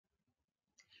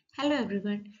Hello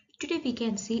everyone. Today we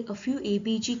can see a few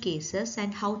ABG cases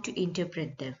and how to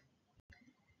interpret them.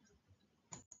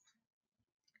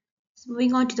 So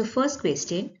moving on to the first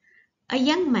question. A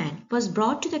young man was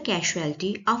brought to the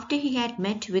casualty after he had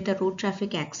met with a road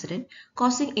traffic accident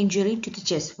causing injury to the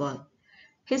chest wall.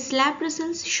 His lab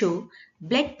results show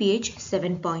blood pH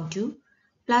 7.2,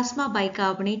 plasma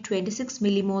bicarbonate 26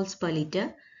 millimoles per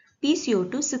liter,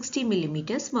 PCO2 60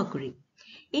 millimeters mercury.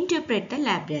 Interpret the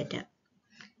lab data.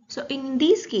 So in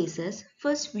these cases,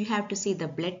 first we have to see the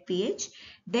blood pH,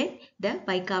 then the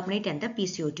bicarbonate and the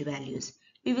PCO2 values.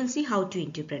 We will see how to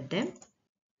interpret them.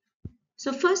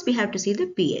 So first we have to see the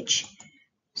pH.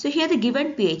 So here the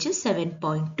given pH is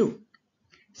 7.2.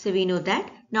 So we know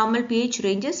that normal pH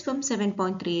ranges from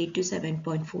 7.38 to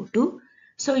 7.42.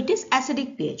 So it is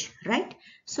acidic pH, right?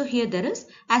 So here there is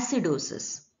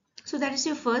acidosis. So that is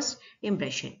your first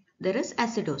impression. There is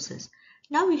acidosis.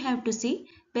 Now we have to see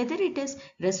whether it is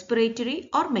respiratory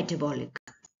or metabolic.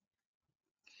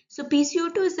 So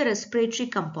PCO2 is the respiratory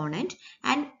component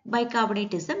and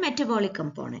bicarbonate is the metabolic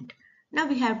component. Now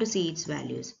we have to see its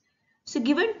values. So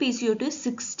given PCO2 is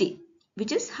 60,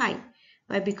 which is high.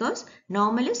 Why? Because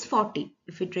normal is 40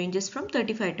 if it ranges from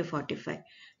 35 to 45.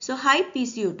 So high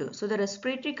PCO2. So the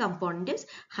respiratory component is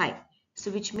high.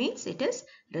 So which means it is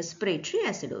respiratory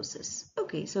acidosis.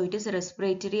 Okay, so it is a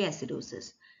respiratory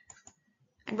acidosis.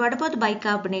 And what about the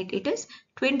bicarbonate? It is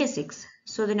 26.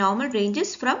 So the normal range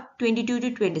is from 22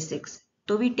 to 26.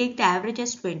 So we take the average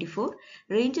as 24,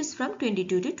 ranges from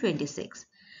 22 to 26.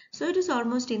 So it is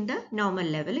almost in the normal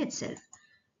level itself.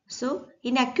 So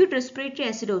in acute respiratory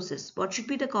acidosis, what should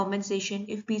be the compensation?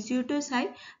 If PCO2 is high,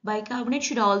 bicarbonate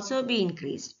should also be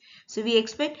increased. So we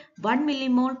expect 1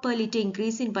 millimole per liter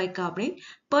increase in bicarbonate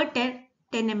per 10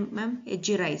 mm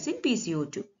Hg rise in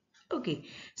PCO2. Okay,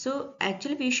 so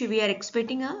actually we are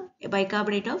expecting a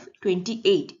bicarbonate of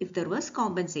 28 if there was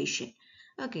compensation.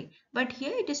 Okay, but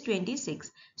here it is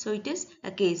 26. So it is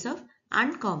a case of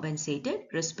uncompensated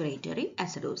respiratory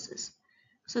acidosis.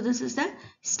 So this is the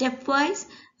stepwise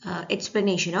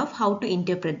explanation of how to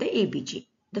interpret the ABG.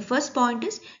 The first point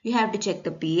is you have to check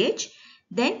the pH,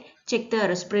 then check the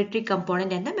respiratory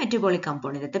component and the metabolic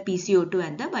component, the PCO2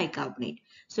 and the bicarbonate.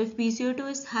 So if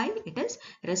PCO2 is high, it is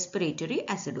respiratory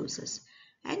acidosis.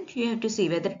 And you have to see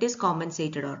whether it is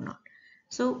compensated or not.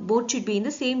 So both should be in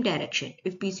the same direction.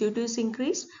 If PCO2 is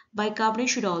increased, bicarbonate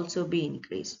should also be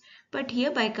increased. But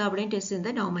here bicarbonate is in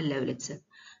the normal level itself.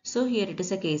 So here it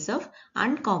is a case of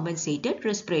uncompensated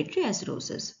respiratory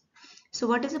acidosis. So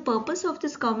what is the purpose of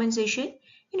this compensation?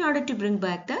 In order to bring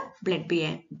back the blood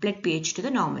pH to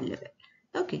the normal level.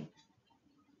 Okay.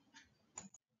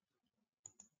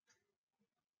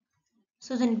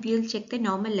 So then we'll check the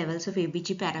normal levels of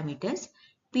ABG parameters.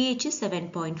 pH is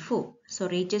 7.4. So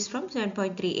ranges from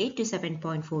 7.38 to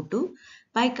 7.42.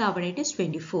 Bicarbonate is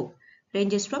 24.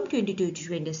 Ranges from 22 to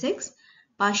 26.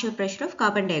 Partial pressure of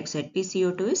carbon dioxide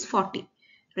PCO2 is 40.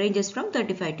 Ranges from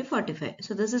 35 to 45.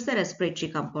 So this is the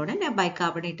respiratory component and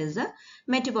bicarbonate is the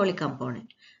metabolic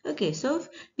component. Okay, so if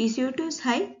PCO2 is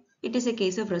high, it is a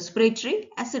case of respiratory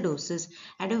acidosis,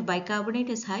 and if bicarbonate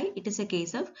is high, it is a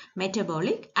case of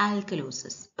metabolic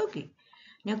alkalosis. Okay.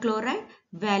 Now chloride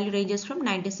value ranges from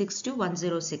 96 to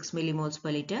 106 millimoles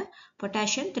per liter,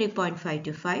 potassium 3.5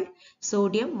 to 5,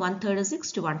 sodium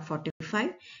 136 to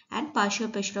 145, and partial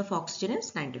pressure of oxygen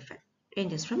is 95,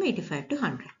 ranges from 85 to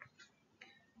 100.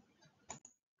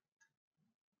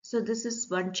 So this is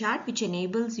one chart which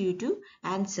enables you to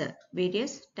answer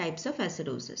various types of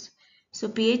acidosis. So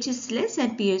pH is less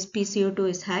and PCO2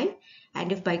 is high,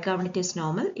 and if bicarbonate is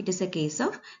normal, it is a case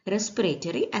of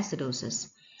respiratory acidosis.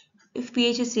 If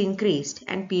pH is increased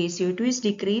and PaCO2 is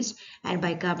decreased and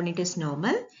bicarbonate is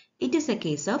normal, it is a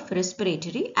case of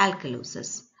respiratory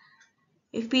alkalosis.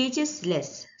 If pH is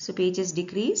less, so pH is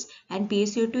decreased and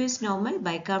PaCO2 is normal,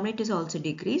 bicarbonate is also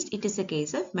decreased, it is a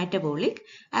case of metabolic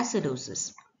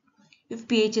acidosis. If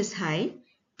pH is high,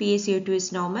 PaCO2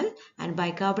 is normal and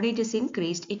bicarbonate is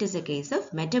increased, it is a case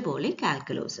of metabolic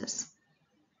alkalosis.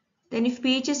 Then if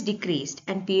pH is decreased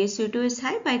and PaCO2 is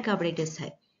high, bicarbonate is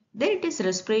high, then it is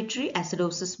respiratory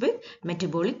acidosis with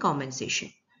metabolic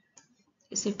compensation.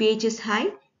 So if pH is high,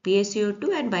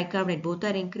 PaCO2 and bicarbonate both are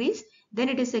increased, then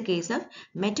it is a case of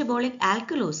metabolic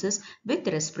alkalosis with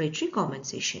respiratory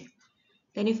compensation.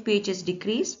 Then if pH is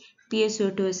decreased,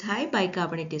 PaCO2 is high,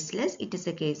 bicarbonate is less, it is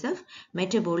a case of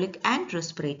metabolic and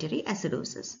respiratory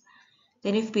acidosis.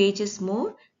 Then if pH is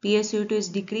more, PaCO2 is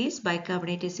decreased,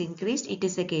 bicarbonate is increased, it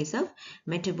is a case of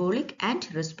metabolic and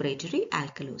respiratory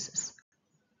alkalosis.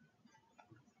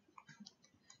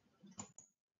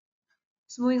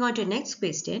 So moving on to the next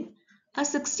question. A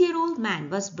 60-year-old man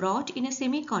was brought in a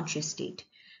semi-conscious state.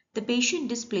 The patient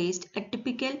displays a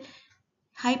typical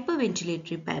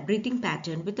hyperventilatory breathing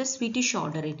pattern with a sweetish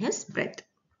odor in his breath.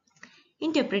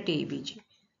 Interpret ABG.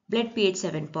 Blood pH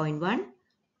 7.1,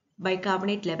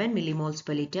 bicarbonate 11 millimoles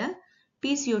per liter,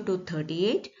 PCO2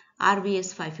 38,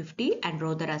 RBS 550 and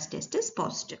Rother's test is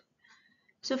positive.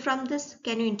 So from this,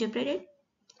 can you interpret it?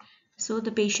 So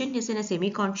the patient is in a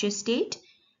semi-conscious state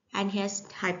and he has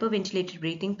hyperventilated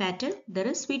breathing pattern. There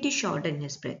is sweetish odor in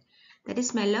his breath. That is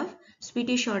smell of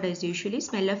sweetish odor is usually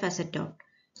smell of acetone.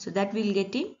 So that we'll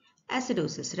get in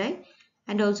acidosis, right?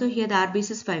 And also here the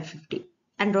RBS is 550.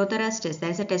 And Rother's test, that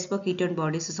is a test for ketone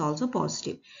bodies, is also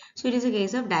positive. So it is a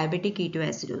case of diabetic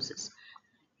ketoacidosis.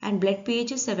 And blood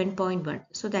pH is 7.1.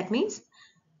 So that means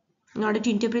in order to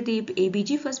interpret the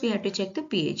ABG, first we have to check the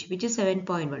pH, which is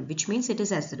 7.1, which means it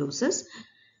is acidosis.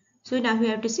 So now we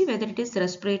have to see whether it is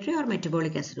respiratory or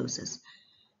metabolic acidosis.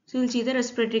 So we will see the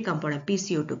respiratory component,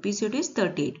 PCO2. PCO2 is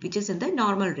 38, which is in the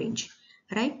normal range,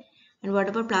 right? And what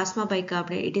about plasma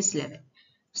bicarbonate? It is 11.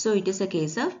 So it is a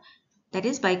case of, that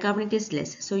is bicarbonate is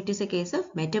less. So it is a case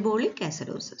of metabolic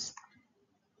acidosis.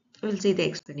 We will see the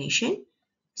explanation.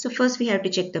 So first we have to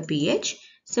check the pH.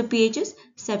 So pH is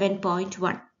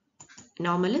 7.1.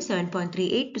 Normal is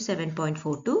 7.38 to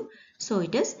 7.42. So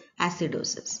it is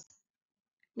acidosis.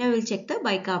 Now we will check the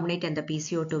bicarbonate and the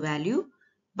PCO2 value.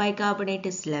 Bicarbonate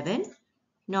is 11.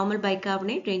 Normal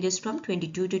bicarbonate ranges from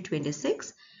 22 to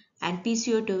 26 and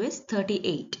PCO2 is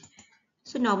 38.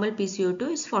 So normal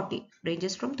PCO2 is 40,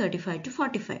 ranges from 35 to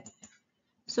 45.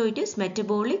 So it is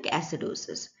metabolic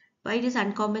acidosis. Why it is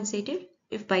uncompensated?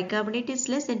 If bicarbonate is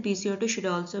less, then PCO2 should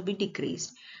also be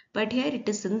decreased. But here it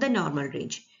is in the normal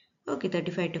range. Okay,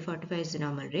 35 to 45 is the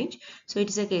normal range. So it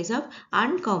is a case of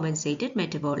uncompensated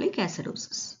metabolic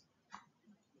acidosis.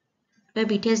 Now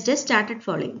it has just started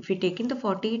falling. If we take in the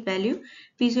 48 value,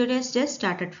 PCO2 has just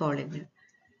started falling.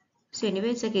 So anyway,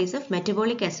 it's a case of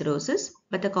metabolic acidosis,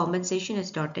 but the compensation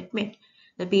is not yet met.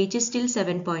 The pH is still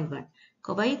 7.1.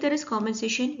 Why there is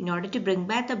compensation? In order to bring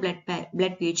back the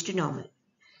blood pH to normal.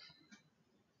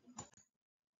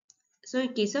 So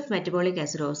in case of metabolic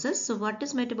acidosis, so what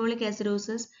is metabolic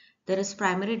acidosis? There is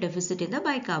primary deficit in the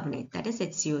bicarbonate, that is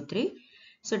HCO3.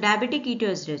 So diabetic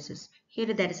ketoacidosis.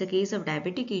 Here there is a case of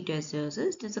diabetic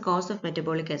ketoacidosis. It is a cause of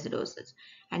metabolic acidosis.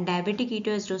 And diabetic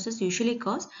ketoacidosis usually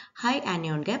cause high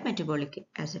anion gap metabolic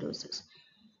acidosis.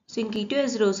 So in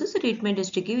ketoacidosis, the treatment is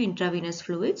to give intravenous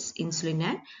fluids, insulin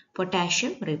and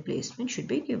potassium replacement should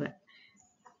be given.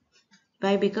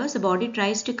 Why? Because the body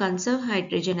tries to conserve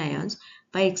hydrogen ions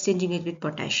by exchanging it with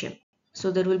potassium.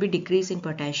 So there will be decrease in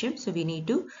potassium. So we need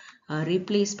to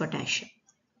replace potassium.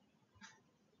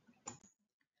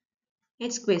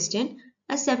 Next question.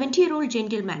 A 70-year-old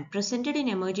gentleman presented in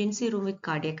emergency room with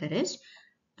cardiac arrest.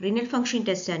 Renal function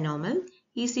tests are normal.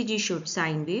 ECG showed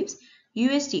sine waves.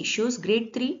 USG shows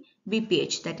grade 3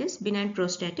 BPH, that is benign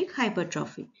prostatic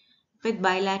hypertrophy with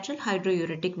bilateral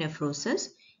hydrouretic nephrosis.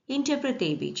 Interpret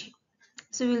the ABG.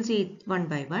 So we will see it one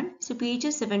by one. So pH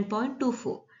is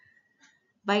 7.24.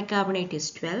 Bicarbonate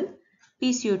is 12.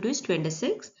 PCO2 is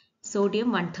 26.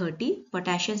 Sodium 130.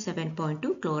 Potassium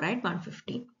 7.2. Chloride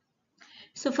 115.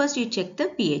 So first you check the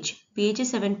pH. pH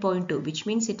is 7.2, which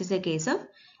means it is a case of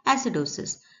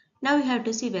acidosis. Now we have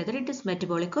to see whether it is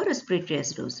metabolic or respiratory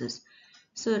acidosis.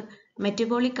 So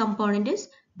metabolic component is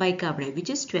bicarbonate, which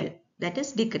is 12. That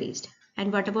is decreased.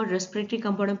 And what about respiratory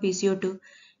component PCO2?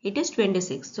 It is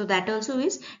 26. So that also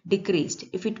is decreased.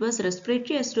 If it was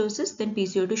respiratory acidosis, then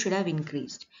PCO2 should have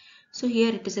increased. So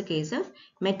here it is a case of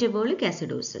metabolic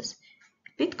acidosis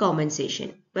with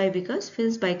compensation. Why? Because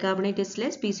since bicarbonate is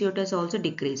less, PCO2 has also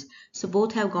decreased. So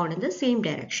both have gone in the same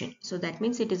direction. So that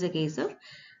means it is a case of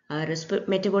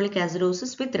metabolic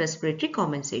acidosis with respiratory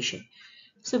compensation.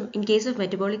 So in case of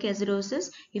metabolic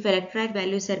acidosis, if electrolyte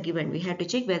values are given, we have to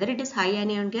check whether it is high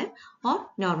anion gap or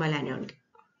normal anion gap.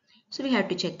 So we have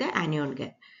to check the anion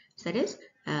gap. So that is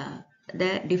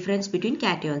the difference between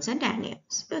cations and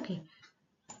anions. Okay.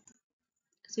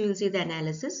 So we will see the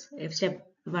analysis step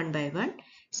one by one.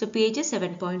 So pH is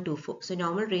 7.24. So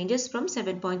normal ranges from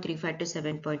 7.35 to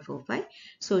 7.45.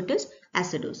 So it is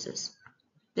acidosis.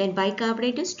 Then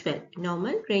bicarbonate is 12.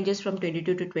 Normal ranges from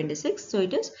 22 to 26. So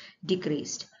it is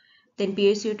decreased. Then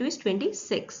PaCO2 is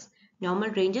 26.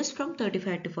 Normal ranges from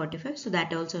 35 to 45. So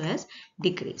that also has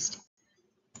decreased.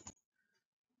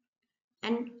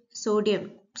 And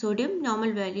sodium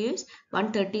normal value is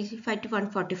 135 to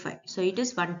 145. So it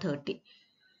is 130.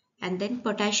 And then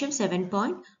potassium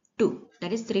 7.2.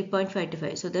 That is 3.5 to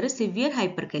 5. So there is severe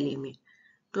hyperkalemia.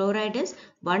 Chloride is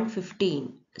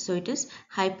 115. So it is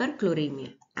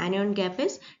hyperchloremia. Anion gap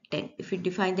is 10. If you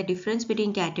define the difference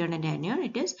between cation and anion,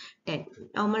 it is 10.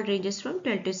 Normal ranges from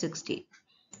 12 to 16.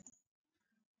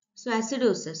 So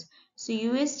acidosis. So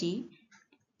USD.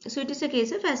 So it is a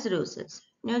case of acidosis.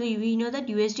 Now we know that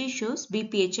USD shows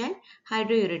BPH and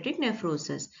hydrouretic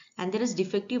nephrosis, and there is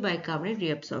defective bicarbonate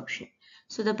reabsorption.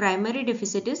 So the primary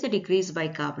deficit is the decreased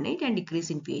bicarbonate and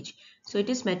decrease in pH. So it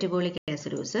is metabolic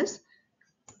acidosis.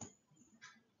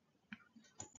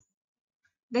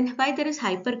 Then why there is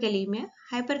hyperkalemia?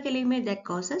 Hyperkalemia that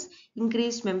causes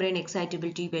increased membrane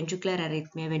excitability, ventricular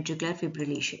arrhythmia, ventricular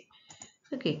fibrillation.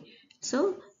 Okay,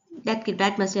 so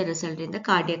that must have resulted in the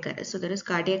cardiac arrest. So there is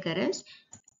cardiac arrest.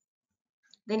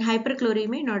 Then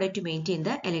hyperchloremia in order to maintain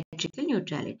the electrical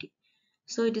neutrality.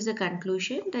 So it is a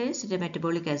conclusion there is the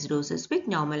metabolic acidosis with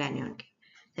normal anion gap.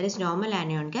 There is normal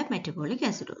anion gap metabolic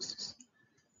acidosis.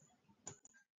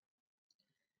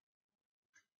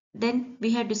 Then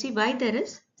we have to see why there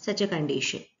is such a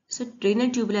condition. So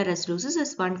renal tubular acidosis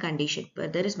is one condition where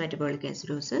there is metabolic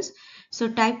acidosis. So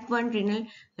type 1 renal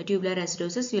tubular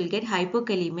acidosis will get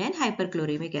hypokalemia and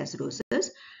hyperchloremic acidosis.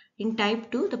 In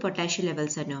type 2 the potassium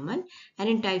levels are normal, and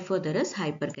in type 4 there is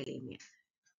hyperkalemia.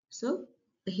 So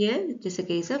here it is a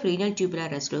case of renal tubular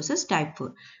acidosis type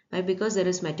 4. Why? Because there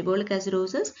is metabolic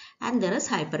acidosis and there is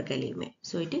hyperkalemia.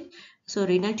 So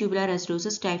renal tubular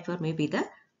acidosis type 4 may be the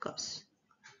cause.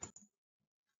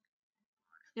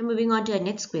 Now moving on to our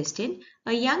next question.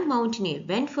 A young mountaineer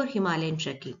went for Himalayan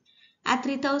trekking. At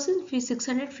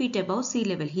 3,600 feet above sea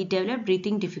level, he developed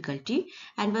breathing difficulty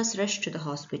and was rushed to the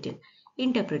hospital.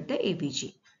 Interpret the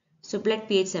ABG. So blood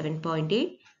pH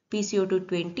 7.8, PCO2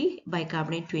 20,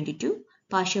 bicarbonate 22,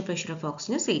 partial pressure of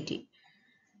oxygen is 80.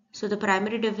 So the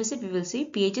primary deficit we will see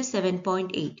pH is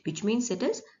 7.8, which means it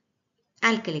is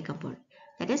alkali compound,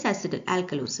 that is acid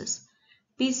alkalosis.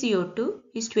 PCO2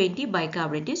 is 20,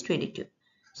 bicarbonate is 22.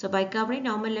 So bicarbonate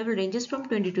normal level ranges from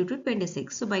 22 to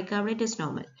 26. So bicarbonate is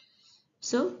normal.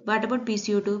 So what about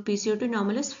PCO2? PCO2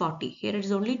 normal is 40. Here it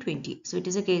is only 20. So it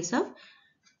is a case of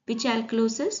which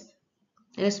alkalosis?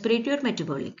 Respiratory or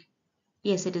metabolic?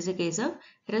 Yes, it is a case of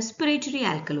respiratory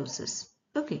alkalosis.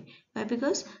 Okay. Why?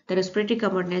 Because the respiratory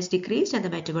component has decreased and the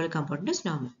metabolic component is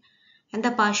normal. And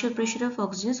the partial pressure of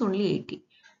oxygen is only 80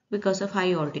 because of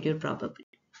high altitude probably.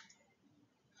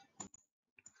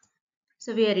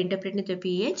 So we are interpreting the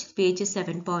pH. pH is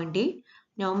 7.8.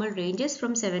 Normal ranges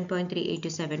from 7.38 to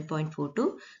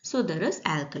 7.42. So there is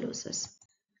alkalosis.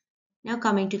 Now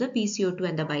coming to the PCO2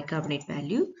 and the bicarbonate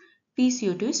value.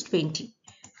 PCO2 is 20.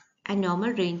 And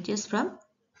normal ranges from,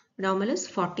 normal is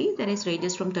 40. That is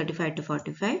ranges from 35 to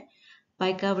 45.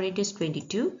 Bicarbonate is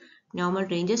 22. Normal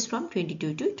ranges from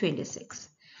 22 to 26.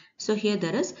 So here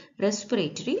there is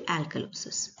respiratory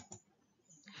alkalosis.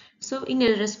 So in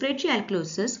a respiratory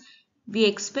alkalosis, we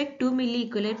expect 2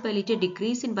 milliequivalent per liter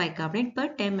decrease in bicarbonate per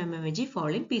 10 mmHg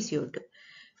following PCO2.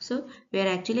 So we are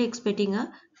actually expecting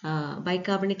a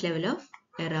bicarbonate level of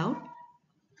around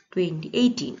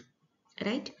 18,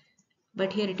 right?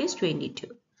 But here it is 22.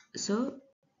 So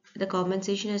the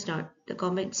compensation is not,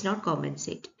 it's not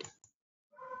compensated.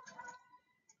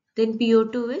 Then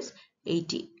PO2 is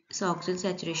 80. So oxygen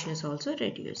saturation is also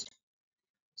reduced.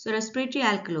 So respiratory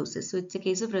alkalosis. So it's a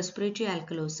case of respiratory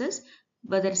alkalosis,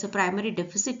 but there is a primary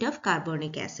deficit of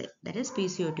carbonic acid. That is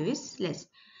PCO2 is less.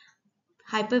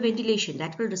 Hyperventilation,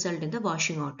 that will result in the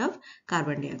washing out of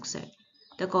carbon dioxide.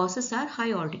 The causes are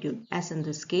high altitude as in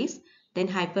this case, then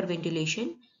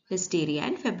hyperventilation, hysteria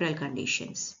and febrile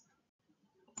conditions.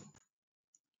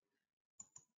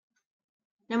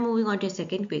 Now moving on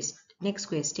to next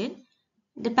question.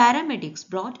 The paramedics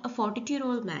brought a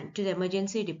 42-year-old man to the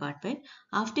emergency department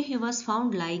after he was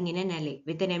found lying in an alley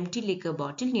with an empty liquor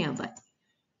bottle nearby.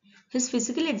 His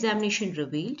physical examination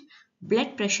revealed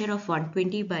blood pressure of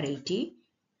 120/80,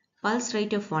 pulse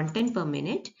rate of 110 per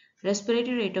minute,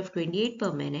 respiratory rate of 28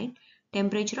 per minute,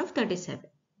 temperature of 37.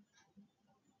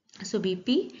 So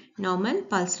BP normal,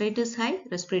 pulse rate is high,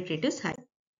 respiratory rate is high.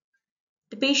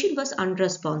 The patient was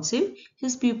unresponsive,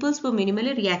 his pupils were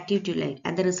minimally reactive to light,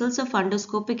 and the results of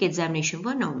endoscopic examination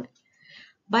were normal.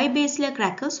 Bibasilar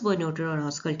crackles were noted on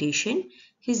auscultation.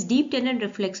 His deep tendon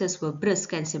reflexes were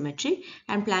brisk and symmetric,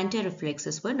 and plantar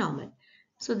reflexes were normal.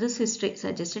 So this history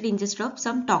suggested ingest of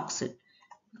some toxin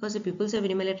because the pupils are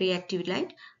minimally reactive to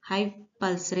light, high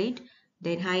pulse rate,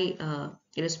 then high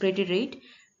respiratory rate.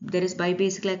 There is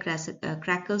bibasilar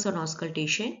crackles on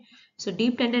auscultation. So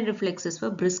deep tendon reflexes were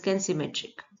brisk and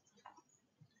symmetric.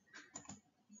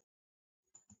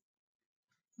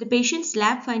 The patient's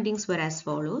lab findings were as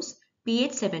follows: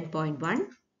 pH 7.1,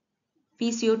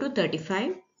 PCO2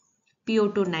 35,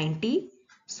 PO2 90,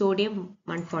 sodium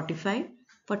 145,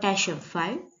 potassium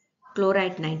 5,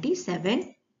 chloride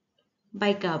 97,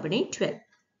 bicarbonate 12.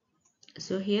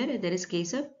 So here there is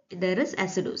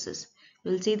acidosis.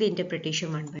 We will see the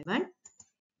interpretation one by one.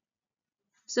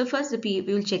 So first we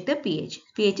will check the pH.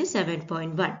 pH is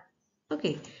 7.1.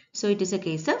 Okay, so it is a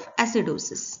case of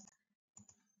acidosis.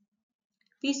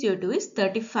 PCO2 is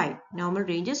 35. Normal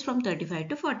ranges from 35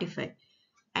 to 45.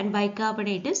 And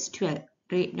bicarbonate is 12.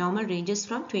 Normal ranges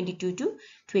from 22 to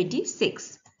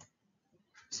 26.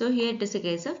 So here it is a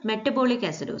case of metabolic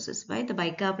acidosis. Why? The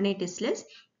bicarbonate is less.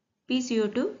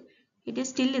 PCO2, it is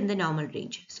still in the normal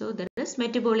range. So there is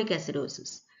metabolic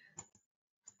acidosis.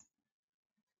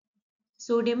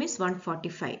 Sodium is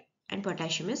 145 and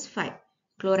potassium is 5.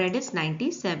 Chloride is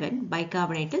 97,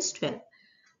 bicarbonate is 12.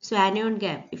 So anion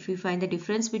gap, if we find the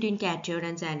difference between cation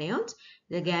and anions,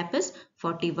 the gap is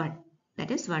 41. That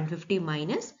is 150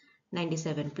 minus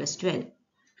 97 plus 12.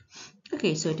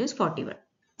 Okay, so it is 41.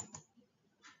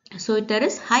 So there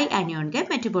is high anion gap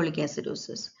metabolic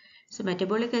acidosis. So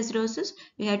metabolic acidosis,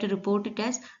 we have to report it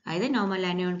as either normal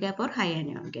anion gap or high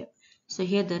anion gap. So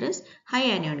here there is high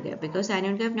anion gap because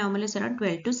anion gap normal is around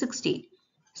 12 to 16.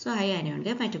 So high anion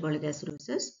gap metabolic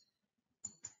acidosis.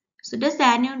 So does the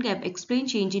anion gap explain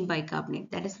change in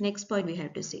bicarbonate? That is the next point we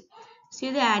have to see. See,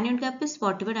 the anion gap is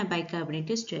 41 and bicarbonate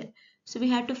is 12. So we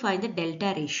have to find the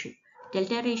delta ratio.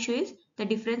 Delta ratio is the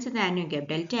difference in the anion gap.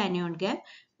 Delta anion gap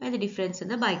by the difference in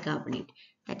the bicarbonate.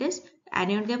 That is,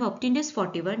 anion gap obtained is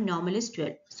 41, normal is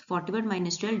 12. So 41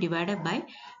 minus 12 divided by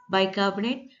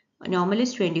bicarbonate, normal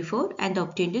is 24 and the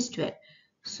obtained is 12.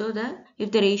 So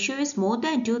if the ratio is more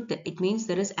than 2, it means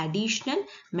there is additional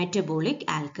metabolic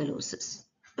alkalosis.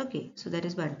 Okay, so that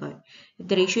is one point. If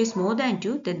the ratio is more than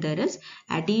 2, then there is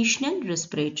additional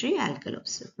respiratory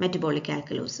alkalosis, metabolic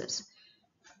alkalosis.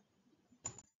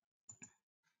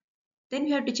 Then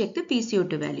we have to check the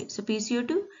PCO2 value. So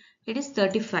PCO2, it is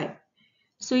 35.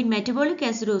 So in metabolic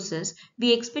acidosis,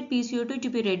 we expect PCO2 to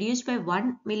be reduced by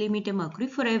 1 millimeter mercury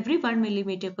for every 1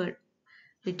 millimeter per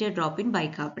liter drop in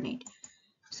bicarbonate.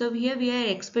 So here we are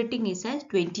expecting is as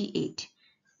 28.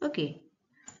 Okay.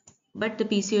 But the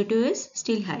PCO2 is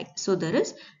still high. So there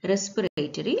is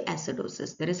respiratory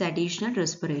acidosis. There is additional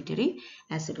respiratory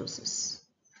acidosis.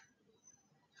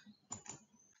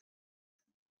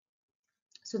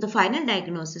 So the final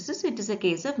diagnosis is it is a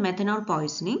case of methanol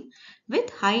poisoning with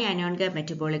high anion gap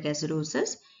metabolic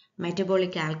acidosis,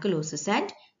 metabolic alkalosis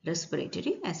and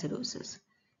respiratory acidosis.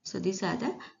 So these are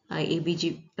the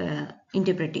ABG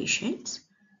interpretations.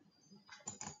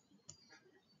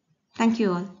 Thank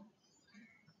you all.